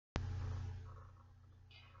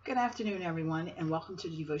Good afternoon, everyone, and welcome to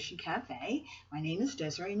Devotion Cafe. My name is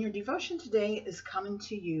Desiree, and your devotion today is coming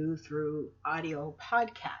to you through audio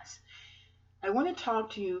podcast. I want to talk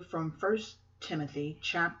to you from First Timothy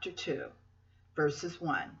chapter 2, verses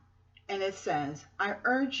 1. And it says, I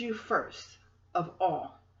urge you first of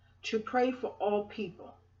all to pray for all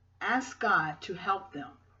people. Ask God to help them,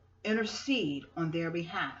 intercede on their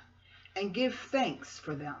behalf, and give thanks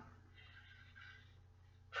for them.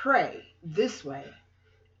 Pray this way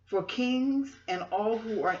for kings and all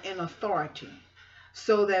who are in authority,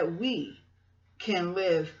 so that we can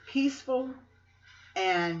live peaceful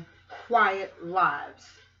and quiet lives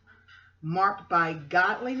marked by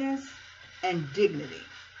godliness and dignity.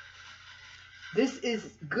 This is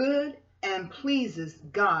good and pleases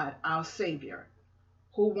God our Savior,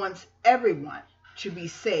 who wants everyone to be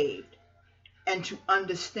saved and to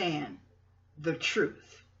understand the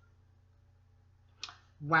truth.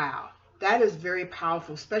 Wow. That is very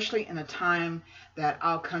powerful, especially in a time that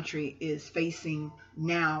our country is facing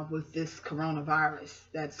now with this coronavirus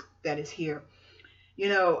that is here.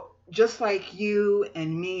 Just like you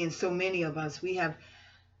and me and so many of us, we have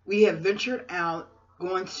ventured out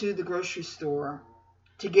going to the grocery store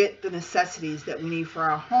to get the necessities that we need for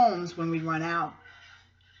our homes when we run out.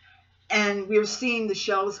 And we're seeing the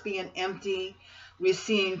shelves being empty. We're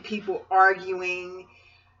seeing people arguing.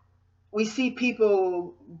 We see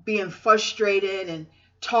people being frustrated and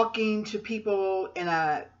talking to people in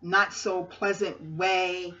a not so pleasant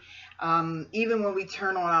way. Even when we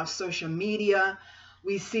turn on our social media,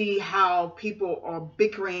 we see how people are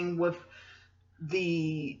bickering with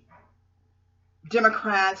the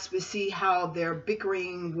Democrats. We see how they're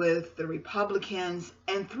bickering with the Republicans.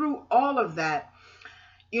 And through all of that,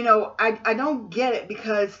 I don't get it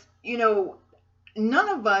because, none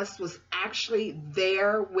of us was actually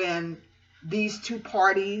there when these two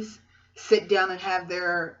parties sit down and have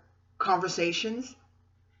their conversations.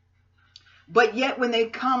 But yet when they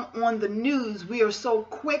come on the news, we are so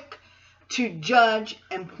quick to judge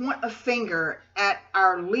and point a finger at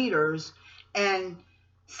our leaders and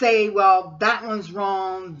say, well, that one's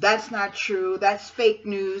wrong. That's not true. That's fake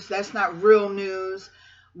news. That's not real news.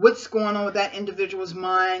 What's going on with that individual's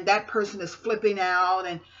mind? That person is flipping out.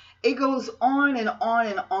 And it goes on and on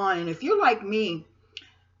and on. And if you're like me,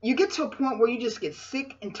 you get to a point where you just get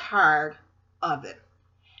sick and tired of it.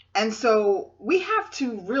 And so we have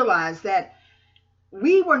to realize that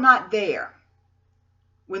we were not there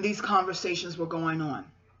when these conversations were going on.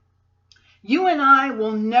 You and I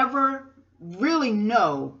will never really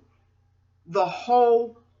know the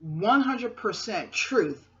whole 100%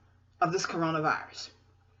 truth of this coronavirus.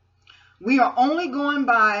 We are only going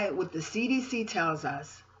by what the CDC tells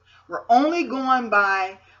us. We're only going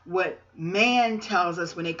by what man tells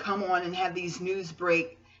us when they come on and have these news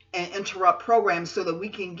break and interrupt programs so that we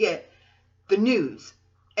can get the news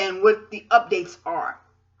and what the updates are.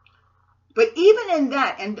 But even in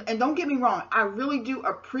that, and don't get me wrong, I really do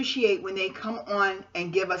appreciate when they come on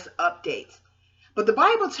and give us updates. But the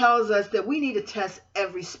Bible tells us that we need to test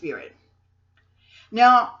every spirit.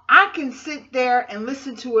 Now, I can sit there and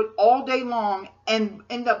listen to it all day long and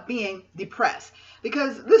end up being depressed.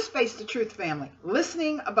 Because let's face the truth, family.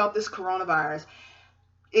 Listening about this coronavirus,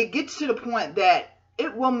 it gets to the point that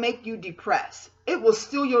it will make you depressed. It will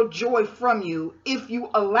steal your joy from you if you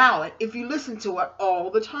allow it, if you listen to it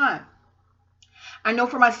all the time. I know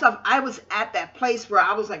for myself, I was at that place where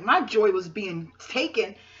I was like, my joy was being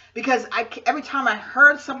taken because every time I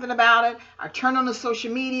heard something about it, I turned on the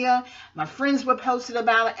social media, my friends were posted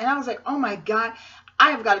about it, and I was like, oh my God,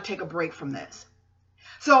 I have got to take a break from this.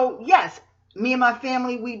 So yes, me and my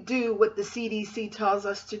family, we do what the CDC tells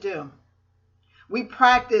us to do. We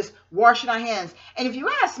practice washing our hands. And if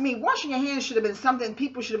you ask me, washing your hands should have been something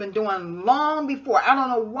people should have been doing long before. I don't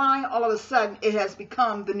know why all of a sudden it has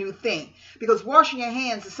become the new thing. Because washing your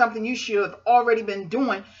hands is something you should have already been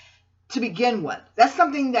doing to begin with. That's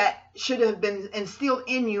something that should have been instilled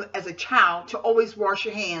in you as a child, to always wash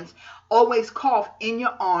your hands, always cough in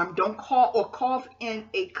your arm. Don't cough in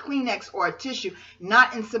a Kleenex or a tissue,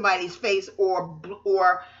 not in somebody's face, or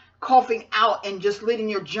coughing out and just letting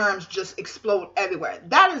your germs just explode everywhere.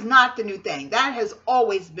 That is not the new thing. That has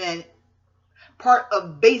always been part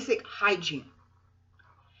of basic hygiene.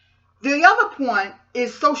 The other point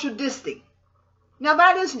is social distancing. Now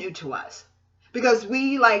that is new to us, because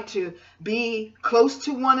we like to be close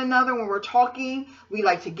to one another when we're talking. We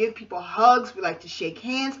like to give people hugs. We like to shake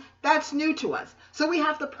hands. That's new to us. So we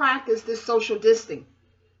have to practice this social distancing,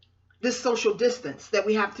 this social distance that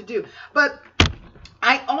we have to do. But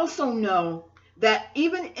I also know that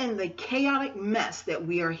even in the chaotic mess that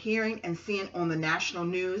we are hearing and seeing on the national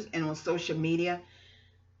news and on social media,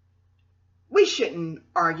 We shouldn't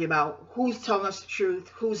argue about who's telling us the truth,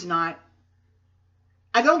 who's not.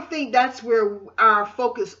 I don't think that's where our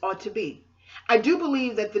focus ought to be. I do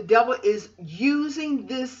believe that the devil is using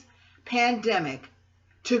this pandemic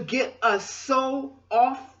to get us so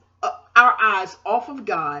off our eyes off of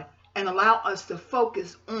God and allow us to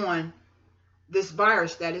focus on this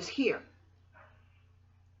virus that is here.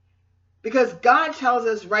 Because God tells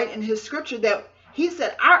us right in his scripture that he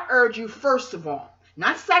said, I urge you first of all,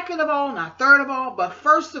 not second of all, not third of all, but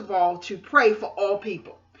first of all, to pray for all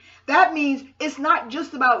people. That means it's not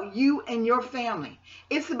just about you and your family.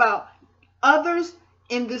 It's about others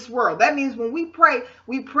in this world. That means when we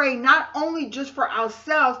pray not only just for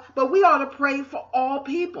ourselves, but we ought to pray for all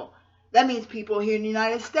people. That means people here in the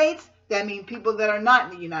United States. That means people that are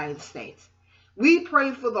not in the United States. We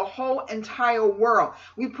pray for the whole entire world.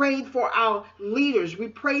 We pray for our leaders. We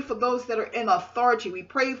pray for those that are in authority. We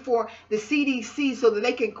pray for the CDC so that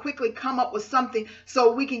they can quickly come up with something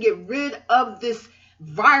so we can get rid of this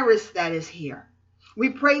virus that is here. We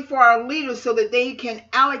pray for our leaders so that they can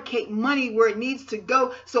allocate money where it needs to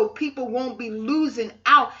go so people won't be losing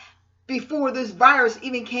out before this virus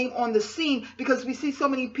even came on the scene, because we see so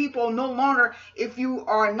many people no longer, if you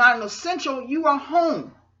are not an essential, you are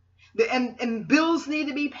home. And bills need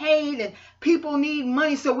to be paid and people need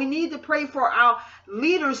money. So we need to pray for our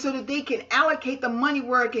leaders so that they can allocate the money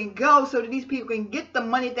where it can go so that these people can get the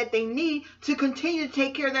money that they need to continue to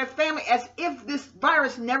take care of their family as if this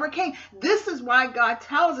virus never came. This is why God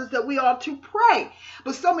tells us that we ought to pray.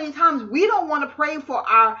 But so many times we don't want to pray for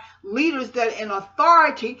our leaders that are in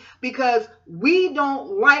authority because we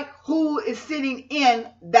don't like who is sitting in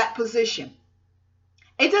that position.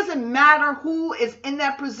 It doesn't matter who is in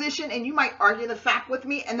that position, and you might argue the fact with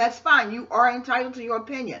me, and that's fine. You are entitled to your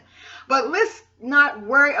opinion. But let's not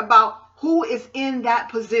worry about who is in that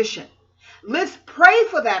position. Let's pray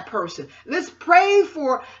for that person. Let's pray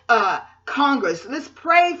for Congress. Let's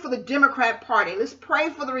pray for the Democrat Party. Let's pray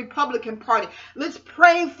for the Republican Party. Let's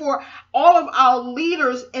pray for all of our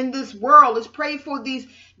leaders in this world. Let's pray for these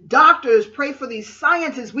doctors, pray for these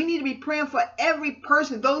scientists. We need to be praying for every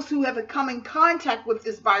person, those who have come in contact with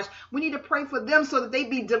this virus. We need to pray for them so that they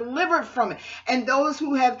be delivered from it. And those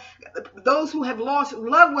who have lost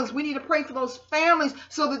loved ones, we need to pray for those families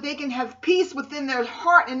so that they can have peace within their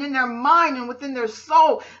heart and in their mind and within their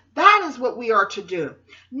soul. That is what we are to do,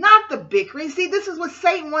 not the bickering. See, this is what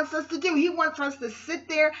Satan wants us to do. He wants us to sit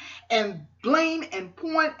there and blame and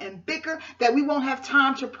point and bicker, that we won't have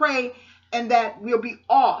time to pray and that we'll be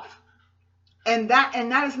off. And that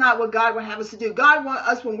is not what God would have us to do. God wants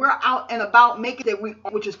us, when we're out and about, making that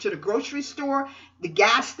which is to the grocery store, the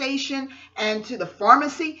gas station, and to the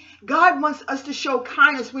pharmacy. God wants us to show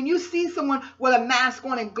kindness. When you see someone with a mask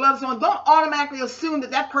on and gloves on, don't automatically assume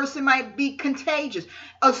that person might be contagious.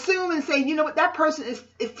 Assume and say, you know what, that person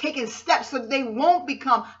is taking steps so that they won't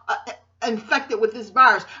become infected with this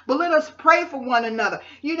virus. But let us pray for one another.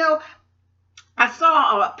 You know, I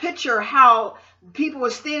saw a picture how people were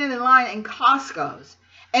standing in line in Costco's,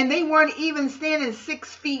 and they weren't even standing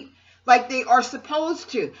 6 feet like they are supposed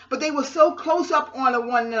to, but they were so close up on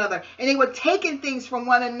one another, and they were taking things from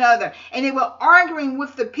one another, and they were arguing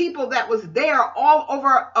with the people that was there all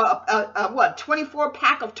over a 24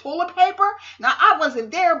 pack of toilet paper. Now, I wasn't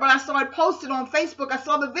there, but I saw it posted on Facebook. I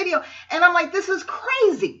saw the video, and I'm like, this is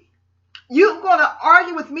crazy. You're going to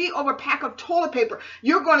argue with me over a pack of toilet paper.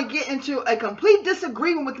 You're going to get into a complete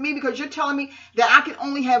disagreement with me because you're telling me that I can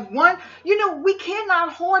only have one. You know, we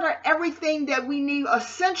cannot hoard everything that we need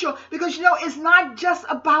essential, because, you know, it's not just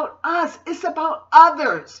about us. It's about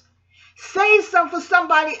others. Save some for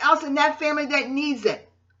somebody else in that family that needs it.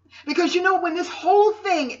 Because, you know, when this whole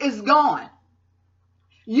thing is gone,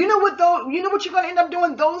 you know what you're going to end up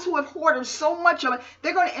doing? Those who have hoarded so much of it,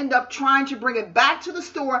 they're going to end up trying to bring it back to the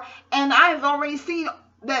store. And I have already seen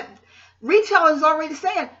that retailers is already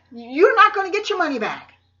saying, you're not going to get your money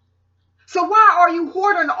back. So why are you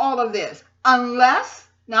hoarding all of this? Unless,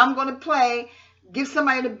 now I'm going to give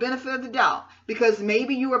somebody the benefit of the doubt, because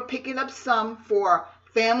maybe you are picking up some for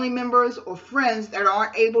family members or friends that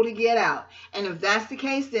aren't able to get out. And if that's the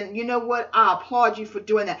case, then you know what? I applaud you for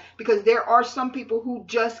doing that, because there are some people who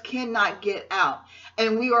just cannot get out,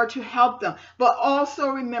 and we are to help them. But also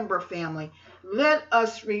remember, family, let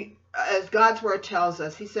us, as God's word tells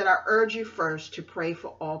us, he said, I urge you first to pray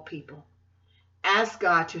for all people. Ask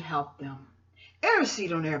God to help them.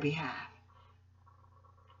 Intercede on their behalf.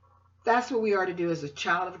 That's what we are to do as a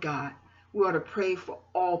child of God. We are to pray for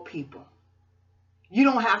all people. You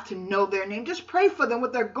don't have to know their name. Just pray for them,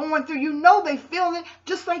 what they're going through. You know they feel it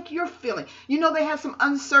just like you're feeling. You know they have some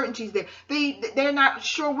uncertainties there. They're not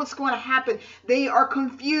sure what's going to happen. They are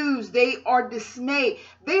confused. They are dismayed.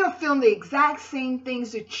 They are feeling the exact same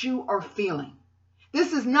things that you are feeling.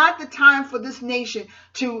 This is not the time for this nation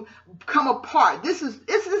to come apart. This is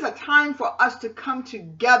a time for us to come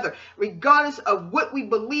together, regardless of what we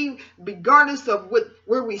believe, regardless of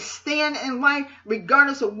where we stand in life,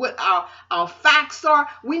 regardless of what our facts are.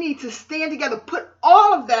 We need to stand together, put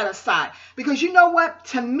all of that aside. Because you know what?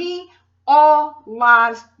 To me, all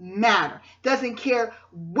lives matter. Doesn't care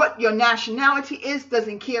what your nationality is,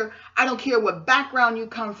 doesn't care. I don't care what background you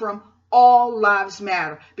come from. All lives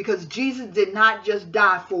matter, because Jesus did not just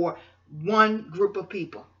die for one group of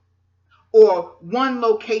people or one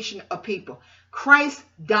location of people. Christ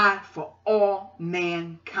died for all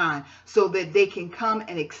mankind so that they can come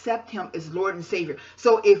and accept him as Lord and Savior.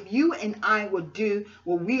 So if you and I would do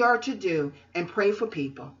what we are to do and pray for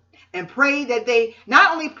people, and pray that they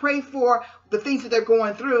not only pray for the things that they're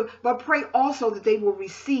going through, but pray also that they will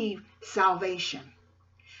receive salvation.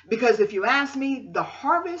 Because if you ask me, the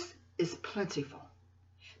harvest is plentiful.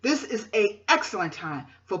 This is an excellent time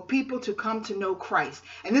for people to come to know Christ.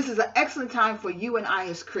 And this is an excellent time for you and I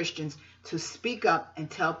as Christians to speak up and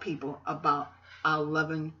tell people about our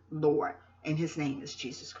loving Lord. And his name is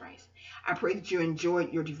Jesus Christ. I pray that you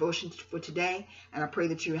enjoyed your devotions for today. And I pray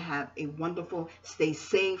that you have a wonderful, stay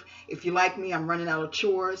safe. If you like me, I'm running out of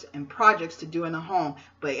chores and projects to do in the home.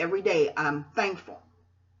 But every day I'm thankful,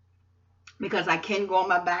 because I can go on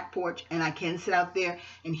my back porch and I can sit out there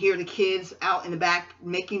and hear the kids out in the back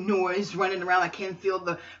making noise, running around. I can feel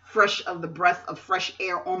the breath of fresh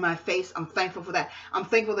air on my face. I'm thankful for that. I'm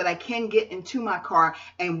thankful that I can get into my car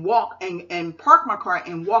and walk and park my car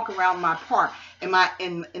and walk around my park in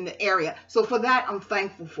the area. So for that, I'm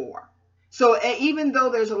thankful for. So even though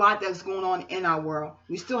there's a lot that's going on in our world,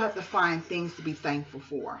 we still have to find things to be thankful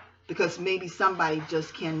for, because maybe somebody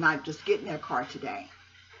just cannot just get in their car today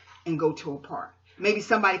and go to a park. Maybe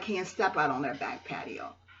somebody can't step out on their back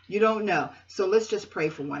patio. You don't know. So let's just pray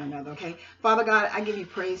for one another, okay? Father God, I give you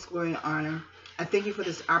praise, glory, and honor. I thank you for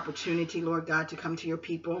this opportunity, Lord God, to come to your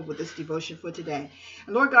people with this devotion for today.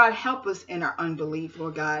 And Lord God, help us in our unbelief,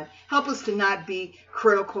 Lord God. Help us to not be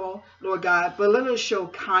critical, Lord God, but let us show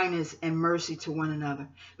kindness and mercy to one another.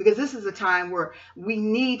 Because this is a time where we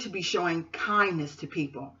need to be showing kindness to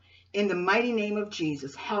people. In the mighty name of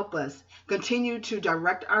Jesus, help us. Continue to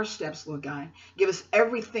direct our steps, Lord God. Give us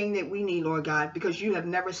everything that we need, Lord God, because you have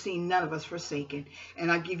never seen none of us forsaken. And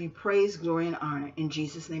I give you praise, glory, and honor. In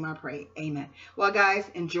Jesus' name I pray. Amen. Well, guys,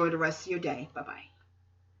 enjoy the rest of your day. Bye-bye.